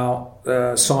more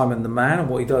about Simon the man and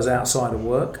what he does outside of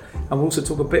work. And we'll also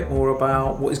talk a bit more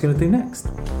about what he's going to do next.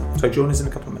 So join us in a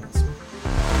couple of minutes.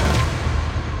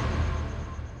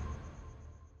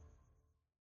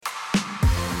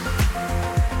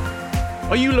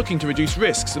 Are you looking to reduce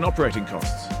risks and operating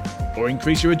costs? Or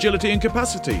increase your agility and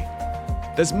capacity?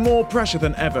 There's more pressure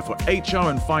than ever for HR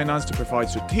and finance to provide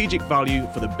strategic value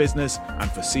for the business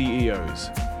and for CEOs.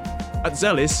 At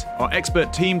Zellis, our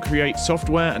expert team creates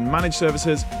software and managed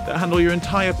services that handle your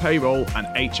entire payroll and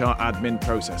HR admin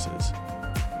processes.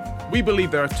 We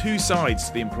believe there are two sides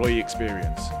to the employee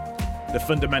experience: the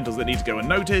fundamentals that need to go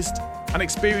unnoticed, and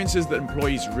experiences that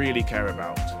employees really care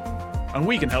about. And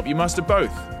we can help you master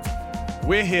both.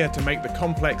 We're here to make the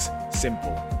complex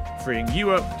simple, freeing you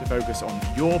up to focus on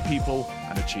your people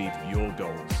and achieve your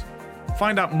goals.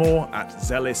 Find out more at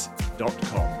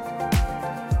zellis.com.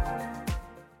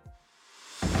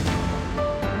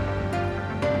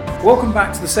 Welcome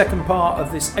back to the second part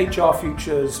of this HR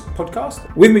Futures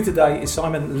podcast. With me today is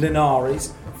Simon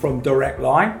Linares from Direct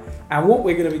Line. And what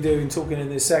we're going to be doing, talking in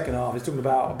this second half, is talking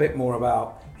about a bit more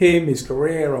about him, his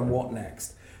career, and what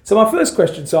next. So my first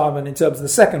question, Simon, in terms of the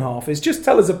second half, is just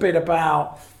tell us a bit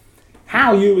about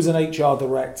how you as an HR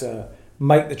director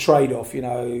make the trade-off,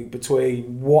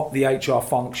 between what the HR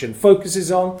function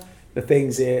focuses on, the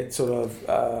things it sort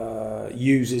of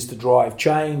uses to drive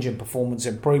change and performance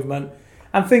improvement,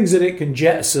 and things that it can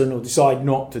jettison or decide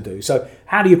not to do. So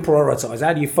how do you prioritise?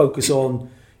 How do you focus on,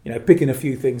 picking a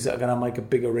few things that are going to make a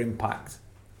bigger impact?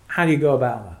 How do you go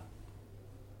about that?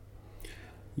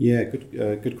 Yeah,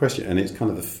 good question. And it's kind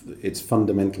of it's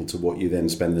fundamental to what you then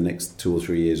spend the next 2 or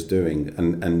 3 years doing,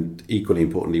 and equally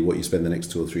importantly, what you spend the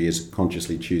next 2 or 3 years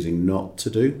consciously choosing not to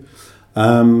do.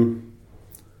 A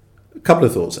couple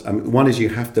of thoughts. One is you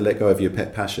have to let go of your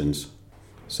pet passions.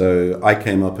 So I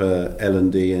came up a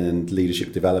L&D and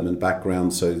leadership development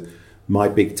background, so my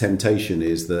big temptation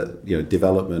is that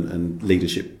development and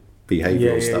leadership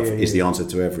behavioural stuff is the answer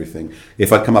to everything.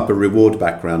 If I come up a reward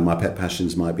background, my pet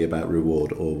passions might be about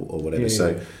reward or whatever.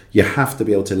 You have to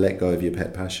be able to let go of your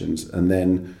pet passions and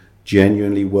then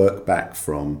genuinely work back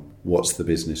from what's the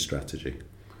business strategy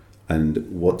and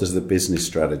what does the business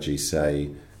strategy say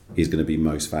is going to be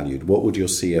most valued. What would your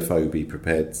CFO be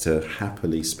prepared to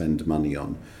happily spend money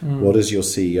on? What does your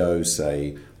CEO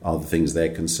say are the things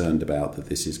they're concerned about that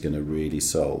this is going to really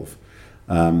solve?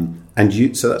 So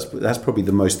that's probably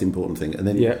the most important thing. And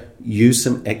then use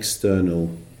some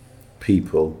external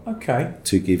people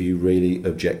to give you really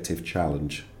objective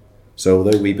challenge. So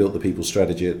although we built the people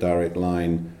strategy at Direct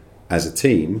Line as a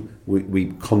team,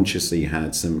 we consciously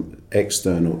had some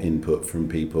external input from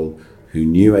people who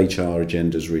knew HR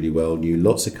agendas really well, knew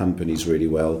lots of companies really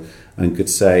well, and could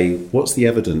say, what's the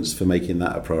evidence for making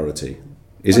that a priority?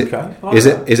 Is it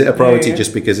a priority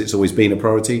just because it's always been a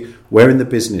priority? Where in the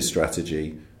business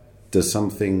strategy does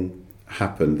something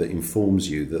happen that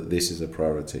informs you that this is a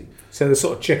priority? So they're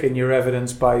sort of checking your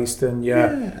evidence based and your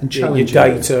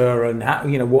data and how,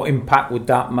 what impact would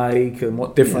that make and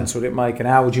what difference would it make and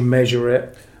how would you measure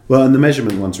it? Well, and the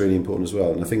measurement one's really important as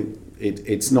well. And I think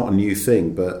it's not a new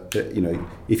thing, but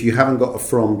if you haven't got a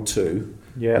from to,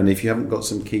 and if you haven't got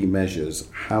some key measures,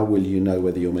 how will you know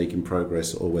whether you're making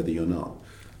progress or whether you're not?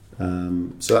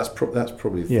 So that's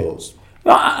probably thoughts.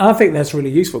 Well, I think that's really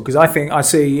useful because I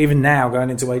see even now going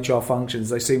into HR functions,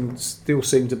 they still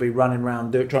seem to be running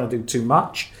around trying to do too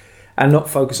much and not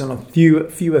focusing on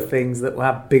fewer things that will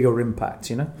have bigger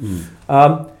impact.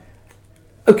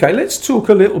 Okay, let's talk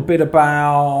a little bit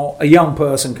about a young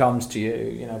person comes to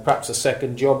you, perhaps a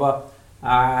second jobber,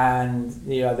 and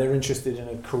they're interested in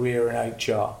a career in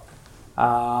HR.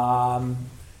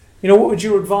 What would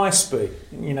your advice be?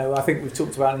 I think we've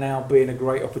talked about now being a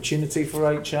great opportunity for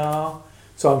HR.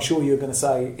 So I'm sure you're going to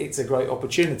say it's a great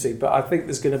opportunity, but I think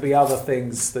there's going to be other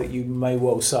things that you may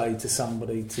well say to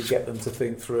somebody to get them to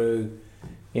think through,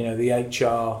 the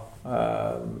HR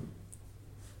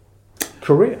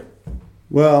career.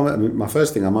 Well, my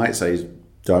first thing I might say is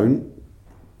don't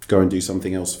go and do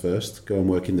something else first. Go and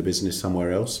work in the business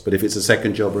somewhere else. But if it's a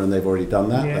second jobber and they've already done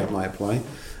that, that might apply.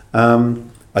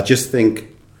 I just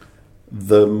think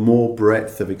the more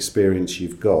breadth of experience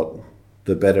you've got,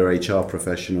 the better HR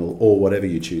professional or whatever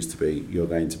you choose to be, you're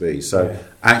going to be. So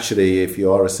actually, if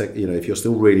you are if you're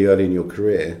still really early in your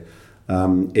career,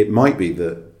 it might be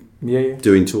that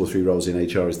doing 2 or 3 roles in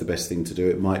HR is the best thing to do.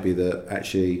 It might be that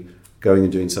actually going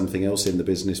and doing something else in the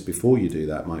business before you do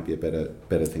that might be a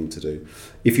better thing to do.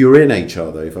 If you're in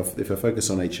HR, though, if I focus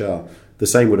on HR, the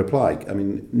same would apply. I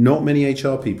mean, not many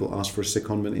HR people ask for a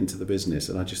secondment into the business,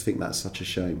 and I just think that's such a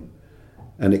shame.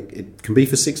 And it can be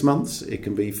for 6 months, it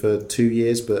can be for 2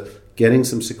 years, but getting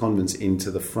some secondments into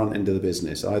the front end of the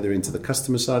business, either into the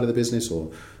customer side of the business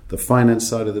or the finance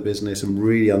side of the business, and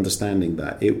really understanding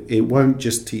that. It won't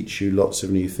just teach you lots of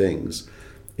new things.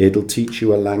 It'll teach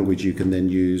you a language you can then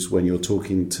use when you're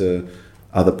talking to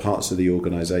other parts of the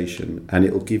organisation, and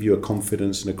it'll give you a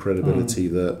confidence and a credibility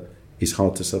that is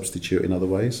hard to substitute in other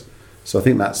ways. So I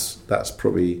think that's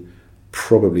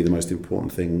probably the most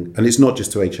important thing, and it's not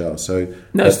just to HR. So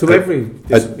no, it's to every.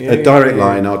 At Direct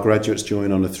Line, our graduates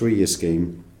join on a 3-year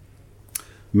scheme.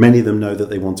 Many of them know that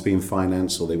they want to be in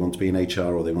finance, or they want to be in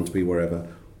HR, or they want to be wherever.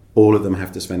 All of them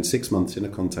have to spend 6 months in a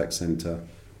contact centre,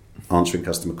 answering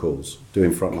customer calls,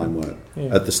 doing frontline work.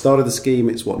 At the start of the scheme,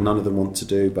 it's what none of them want to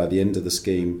do. By the end of the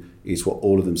scheme, it's what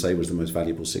all of them say was the most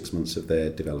valuable 6 months of their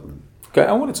development. Okay,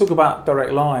 I want to talk about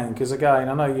Direct Line because again,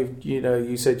 I know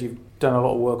you said you've done a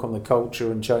lot of work on the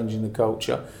culture and changing the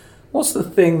culture. What's the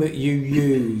thing that you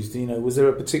used? Was there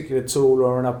a particular tool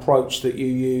or an approach that you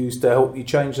used to help you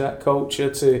change that culture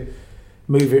to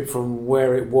move it from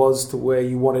where it was to where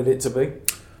you wanted it to be?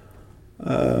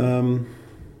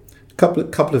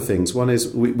 Couple of things. One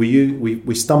is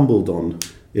we stumbled on,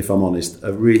 if I'm honest,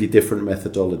 a really different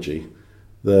methodology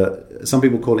Some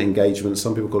people call it engagement,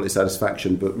 some people call it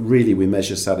satisfaction, but really we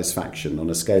measure satisfaction on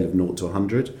a scale of 0 to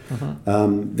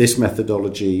 100. This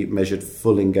methodology measured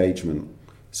full engagement.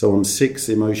 So on 6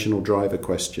 emotional driver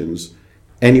questions,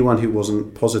 anyone who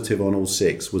wasn't positive on all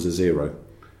 6 was a 0.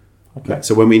 Okay.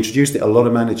 So when we introduced it, a lot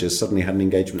of managers suddenly had an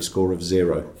engagement score of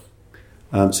 0.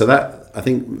 So that, I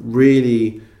think,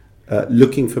 really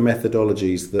looking for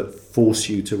methodologies that force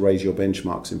you to raise your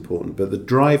benchmarks is important. But the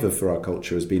driver for our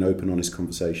culture has been open, honest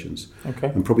conversations. Okay.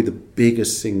 And probably the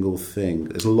biggest single thing,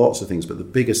 there's lots of things, but the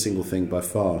biggest single thing by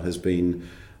far has been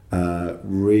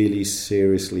really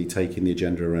seriously taking the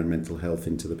agenda around mental health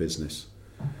into the business.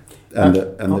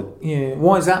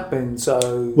 Why has that been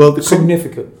so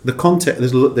significant? The context,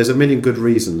 there's a million good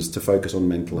reasons to focus on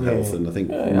mental health, and I think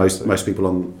most people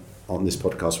on this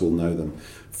podcast will know them.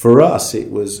 For us, it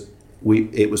was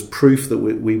proof that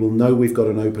we will know we've got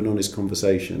an open, honest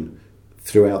conversation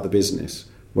throughout the business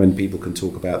when people can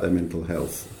talk about their mental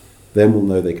health. Then we'll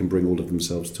know they can bring all of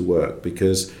themselves to work,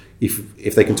 because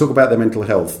if they can talk about their mental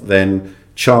health, then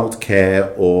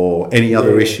childcare or any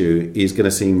other issue is going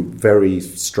to seem very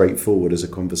straightforward as a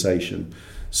conversation.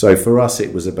 So for us,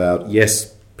 it was about,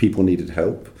 yes, people needed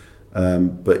help,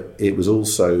 but it was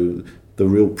also the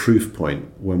real proof point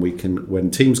when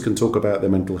teams can talk about their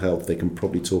mental health, they can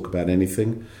probably talk about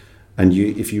anything. And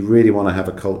if you really want to have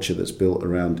a culture that's built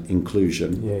around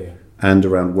inclusion and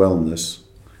around wellness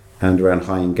and around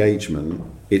high engagement,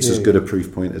 it's as good a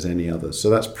proof point as any other. So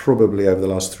that's probably, over the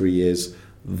last 3 years,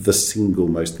 the single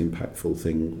most impactful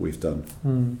thing we've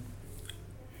done.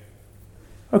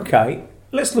 Okay,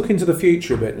 let's look into the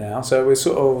future a bit now. So we're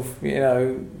sort of,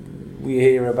 we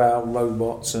hear about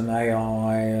robots and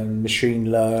AI and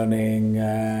machine learning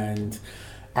and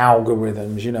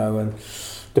algorithms, and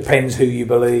depends who you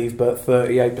believe, but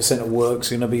 38% of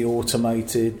work's going to be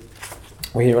automated.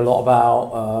 We hear a lot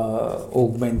about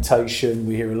augmentation.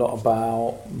 We hear a lot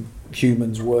about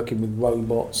humans working with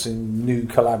robots in new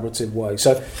collaborative ways.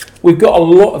 So we've got a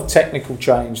lot of technical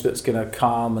change that's going to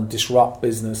come and disrupt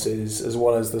businesses, as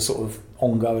well as the sort of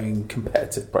ongoing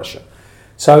competitive pressure.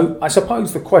 So I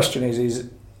suppose the question is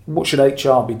what should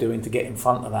HR be doing to get in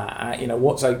front of that?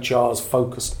 What's HR's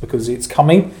focus? Because it's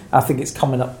coming. I think it's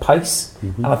coming at pace,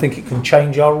 and I think it can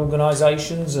change our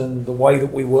organisations and the way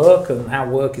that we work and how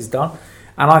work is done.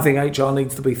 And I think HR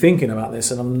needs to be thinking about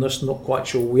this, and I'm just not quite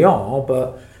sure we are,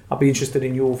 but I'd be interested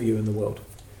in your view in the world.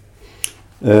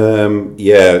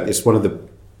 It's one of the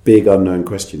big unknown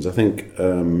questions. I think,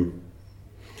 the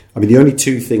only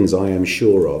 2 things I am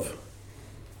sure of.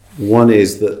 One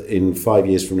is that in 5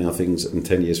 years from now, and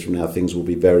 10 years from now, things will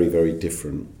be very, very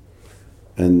different.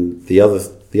 And the other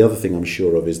thing I'm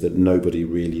sure of is that nobody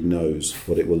really knows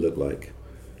what it will look like.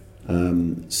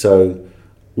 So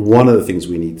one of the things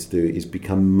we need to do is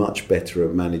become much better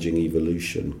at managing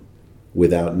evolution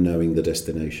without knowing the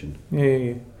destination.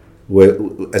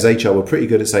 As HR, we're pretty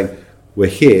good at saying, we're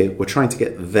here, we're trying to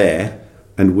get there,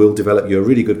 and we'll develop you a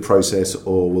really good process,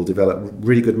 or we'll develop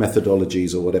really good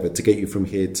methodologies or whatever to get you from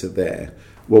here to there.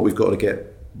 What we've got to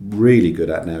get really good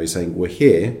at now is saying, we're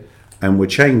here and we're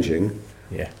changing.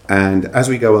 And as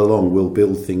we go along, we'll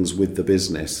build things with the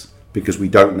business, because we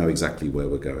don't know exactly where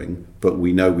we're going, but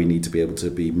we know we need to be able to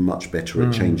be much better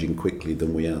at changing quickly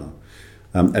than we are.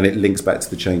 And it links back to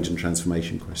the change and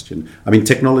transformation question.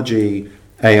 Technology,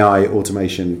 AI,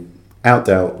 automation,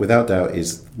 without doubt,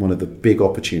 is one of the big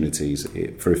opportunities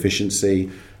for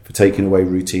efficiency, for taking away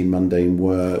routine, mundane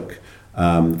work,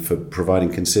 for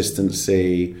providing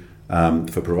consistency,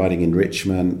 for providing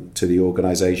enrichment to the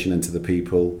organisation and to the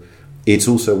people. It's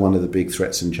also one of the big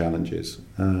threats and challenges.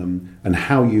 And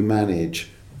how you manage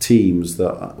teams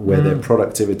where their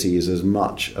productivity is as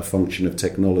much a function of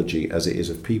technology as it is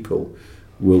of people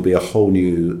will be a whole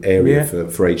new area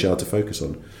for HR to focus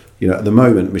on. At the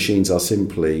moment, machines are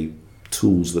simply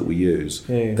tools that we use.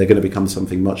 They're going to become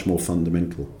something much more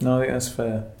fundamental. No, I think that's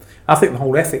fair. I think the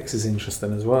whole ethics is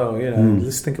interesting as well.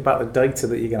 Just think about the data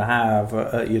that you're going to have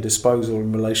at your disposal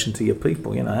in relation to your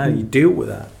people. How do you deal with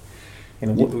that?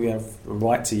 What do we have a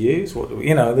right to use? What do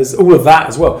we, there's all of that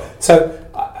as well.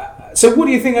 So what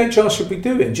do you think HR should be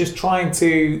doing? Just trying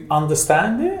to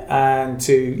understand it and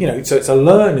to, so it's a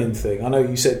learning thing. I know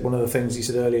you said one of the things you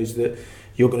said earlier is that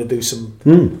you're going to do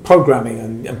some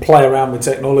programming and play around with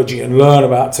technology and learn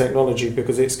about technology,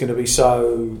 because it's going to be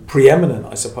so preeminent,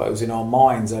 I suppose, in our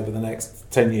minds over the next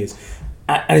 10 years.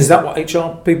 And is that what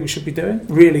HR people should be doing?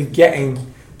 Really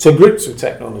getting to grips with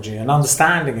technology and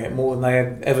understanding it more than they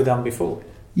have ever done before?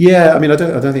 Yeah, I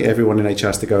don't think everyone in HR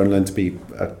has to go and learn to be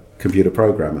a computer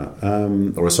programmer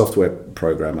or a software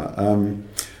programmer.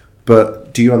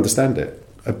 But do you understand it?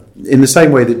 in the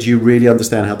same way that do you really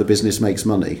understand how the business makes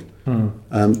money?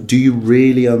 Do you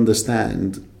really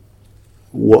understand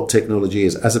what technology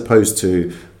is, as opposed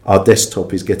to our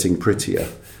desktop is getting prettier?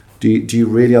 Do you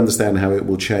really understand how it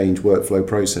will change workflow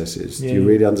processes? Yeah. Do you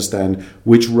really understand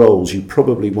which roles you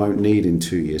probably won't need in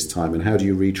 2 years' time, and how do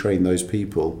you retrain those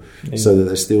people so that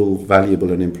they're still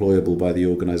valuable and employable by the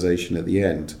organisation at the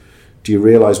end? Do you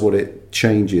realise what it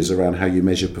changes around how you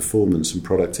measure performance and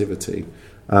productivity?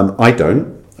 I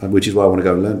don't, which is why I want to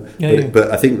go and learn. But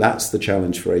I think that's the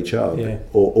challenge for HR,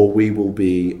 or we will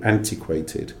be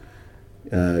antiquated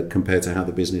compared to how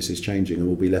the business is changing, and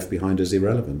we'll be left behind as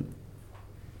irrelevant.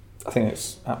 I think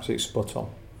it's absolutely spot on.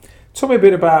 Tell me a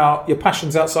bit about your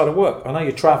passions outside of work. I know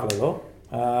you travel a lot,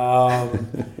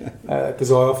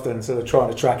 because I often sort of try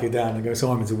to track you down and go,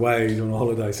 Simon's away, he's on a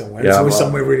holiday somewhere. It's always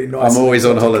somewhere really nice. I'm always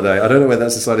on holiday. I don't know whether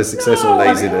that's a sign of success or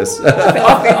laziness.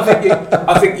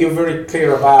 I think you're very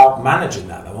clear about managing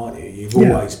that, though, aren't you? You've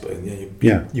always been.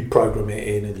 You program it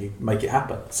in and you make it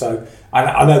happen. So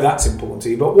I know that's important to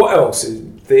you. But what else?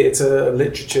 Theatre,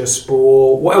 literature,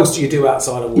 sport. What else do you do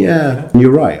outside of work? Yeah,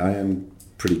 you're right. I am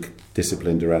pretty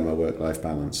disciplined around my work-life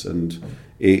balance, and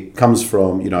it comes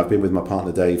from, I've been with my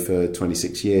partner Dave for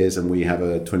 26 years, and we have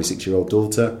a 26-year-old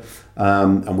daughter,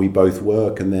 and we both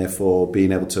work, and therefore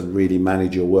being able to really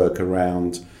manage your work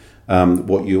around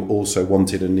what you also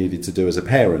wanted and needed to do as a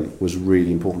parent was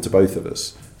really important to both of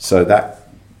us. So that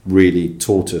really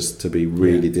taught us to be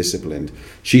really disciplined.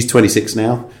 She's 26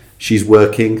 now. She's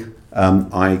working.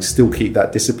 I still keep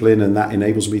that discipline, and that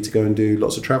enables me to go and do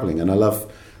lots of travelling. And I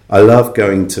love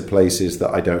going to places that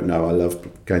I don't know. I love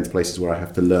going to places where I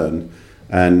have to learn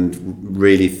and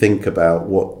really think about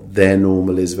what their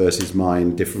normal is versus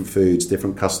mine, different foods,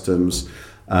 different customs,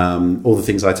 all the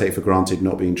things I take for granted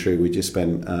not being true. We just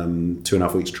spent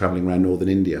 2.5 weeks travelling around northern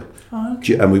India. Oh,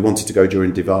 okay. And we wanted to go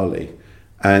during Diwali.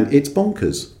 And it's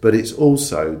bonkers, but it's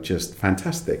also just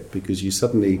fantastic, because you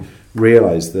suddenly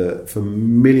realise that for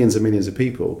millions and millions of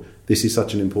people, this is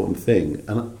such an important thing.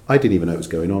 And I didn't even know it was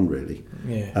going on, really,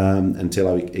 until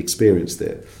I experienced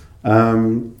it.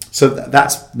 So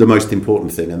that's the most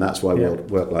important thing, and that's why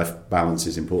work-life balance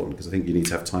is important, because I think you need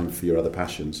to have time for your other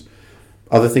passions.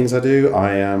 Other things I do,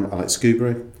 I like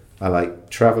scuba, I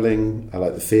like travelling, I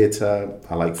like the theatre,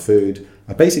 I like food.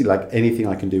 I basically like anything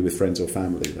I can do with friends or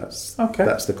family. That's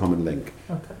the common link.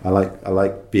 Okay. I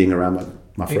like being around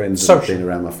my friends and being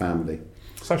around my family.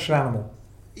 Social animal.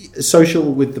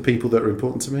 Social with the people that are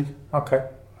important to me. Okay.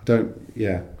 Do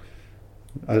you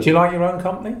like your own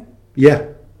company? Yeah.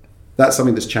 That's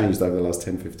something that's changed over the last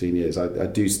 10, 15 years.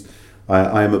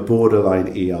 I am a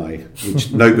borderline EI,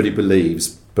 which nobody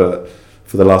believes, but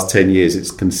for the last 10 years, it's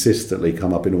consistently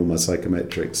come up in all my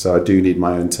psychometrics. So I do need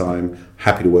my own time.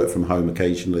 Happy to work from home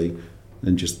occasionally,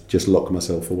 and just lock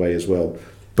myself away as well.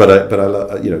 But I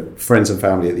love, friends and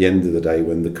family at the end of the day,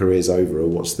 when the career's over, or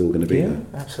what's still going to be there.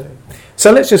 Absolutely.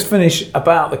 So let's just finish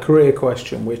about the career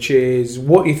question, which is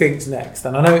what do you think's next?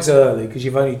 And I know it's early because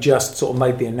you've only just sort of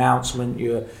made the announcement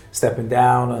you're stepping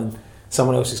down, and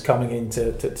someone else is coming in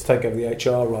to take over the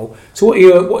HR role. So what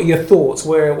are your thoughts?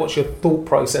 What's your thought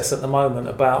process at the moment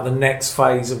about the next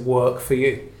phase of work for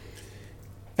you?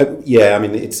 I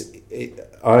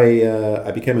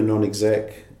became a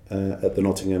non-exec at the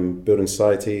Nottingham Building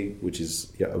Society, which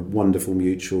is a wonderful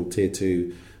mutual Tier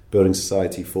 2 building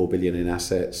society, 4 billion in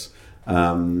assets,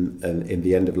 and in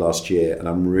the end of last year. And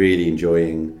I'm really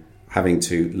enjoying having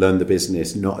to learn the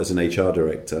business, not as an HR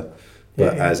director,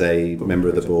 but as a member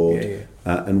of the board,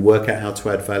 and work out how to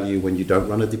add value when you don't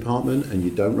run a department and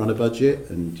you don't run a budget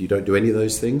and you don't do any of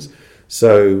those things.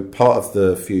 So part of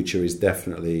the future is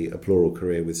definitely a plural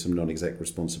career with some non-exec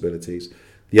responsibilities.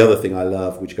 The other thing I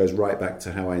love, which goes right back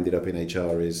to how I ended up in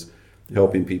HR, is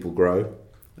helping people grow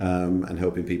and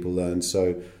helping people learn.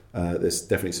 So there's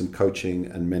definitely some coaching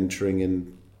and mentoring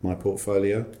in my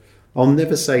portfolio. I'll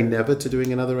never say never to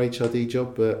doing another HRD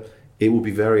job, but it will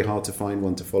be very hard to find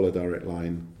one to follow Direct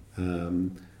Line.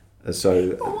 It's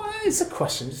a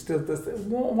question.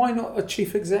 Why not a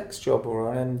chief exec's job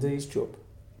or an MD's job?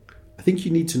 I think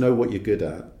you need to know what you're good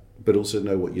at, but also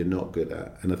know what you're not good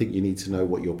at. And I think you need to know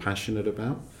what you're passionate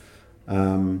about.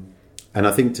 And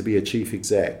I think to be a chief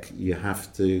exec, you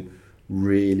have to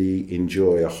really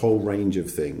enjoy a whole range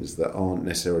of things that aren't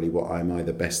necessarily what I'm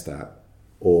either best at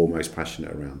or most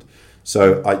passionate around.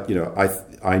 So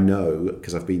I know,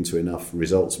 because I've been to enough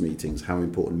results meetings, how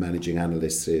important managing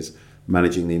analysts is,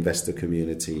 managing the investor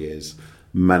community is,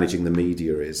 managing the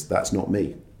media is. That's not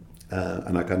me,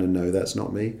 and I kind of know that's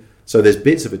not me. So there's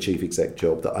bits of a chief exec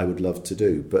job that I would love to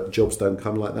do, but jobs don't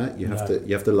come like that. You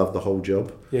have to love the whole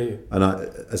job. Yeah. And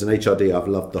as an HRD, I've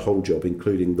loved the whole job,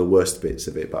 including the worst bits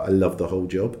of it, but I love the whole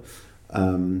job.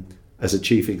 As a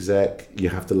chief exec, you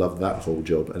have to love that whole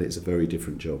job, and it's a very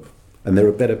different job. And there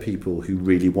are better people who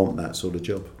really want that sort of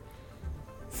job.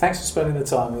 Thanks for spending the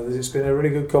time with us. It's been a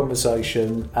really good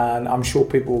conversation, and I'm sure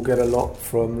people will get a lot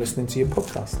from listening to your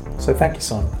podcast. So thank you,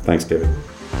 Simon. Thanks, Kevin.